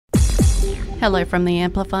Hello from the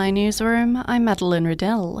Amplify newsroom, I'm Madeline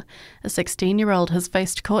Riddell. A 16-year-old has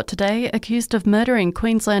faced court today accused of murdering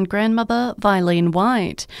Queensland grandmother Vilene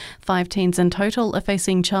White. 5 teens in total are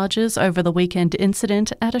facing charges over the weekend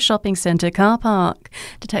incident at a shopping centre car park.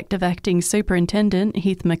 Detective Acting Superintendent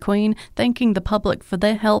Heath McQueen thanking the public for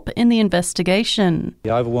their help in the investigation.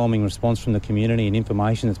 The overwhelming response from the community and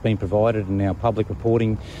information that's been provided in our public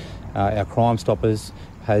reporting, our Crime Stoppers,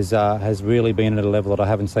 has really been at a level that I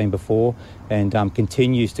haven't seen before, and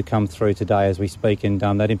continues to come through today as we speak. And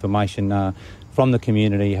that information from the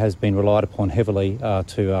community has been relied upon heavily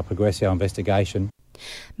to progress our investigation.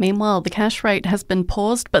 Meanwhile, the cash rate has been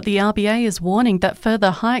paused, but the RBA is warning that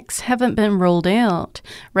further hikes haven't been ruled out.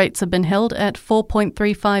 Rates have been held at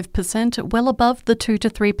 4.35%, well above the 2 to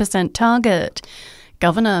 3% target.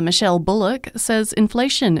 Governor Michelle Bullock says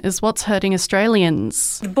inflation is what's hurting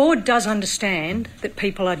Australians. The board does understand that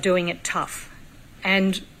people are doing it tough,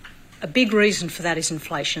 and a big reason for that is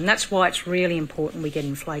inflation. That's why it's really important we get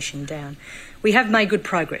inflation down. We have made good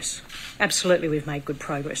progress. Absolutely, we've made good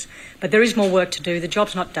progress. But there is more work to do. The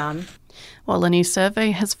job's not done. While a new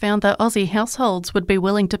survey has found that Aussie households would be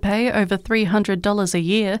willing to pay over $300 a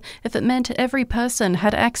year if it meant every person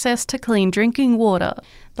had access to clean drinking water.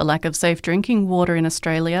 The lack of safe drinking water in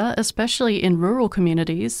Australia, especially in rural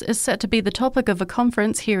communities, is set to be the topic of a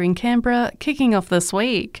conference here in Canberra kicking off this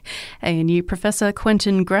week. ANU Professor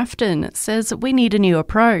Quentin Grafton says we need a new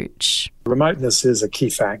approach. Remoteness is a key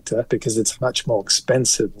factor because it's much more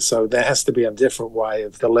expensive. So there has to be a different way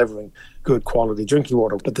of delivering good quality drinking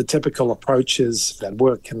water. But the typical approaches that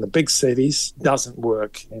work in the big cities doesn't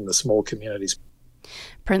work in the small communities.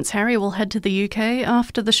 Prince Harry will head to the UK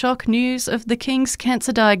after the shock news of the King's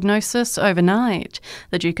cancer diagnosis overnight.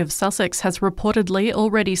 The Duke of Sussex has reportedly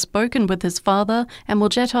already spoken with his father and will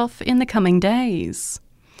jet off in the coming days.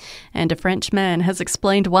 And a French man has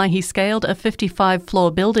explained why he scaled a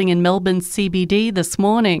 55-floor building in Melbourne's CBD this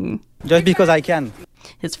morning. Just because I can.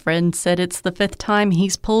 His friend said it's the 5th time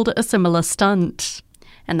he's pulled a similar stunt.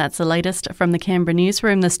 And that's the latest from the Canberra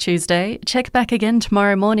newsroom this Tuesday. Check back again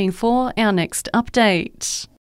tomorrow morning for our next update.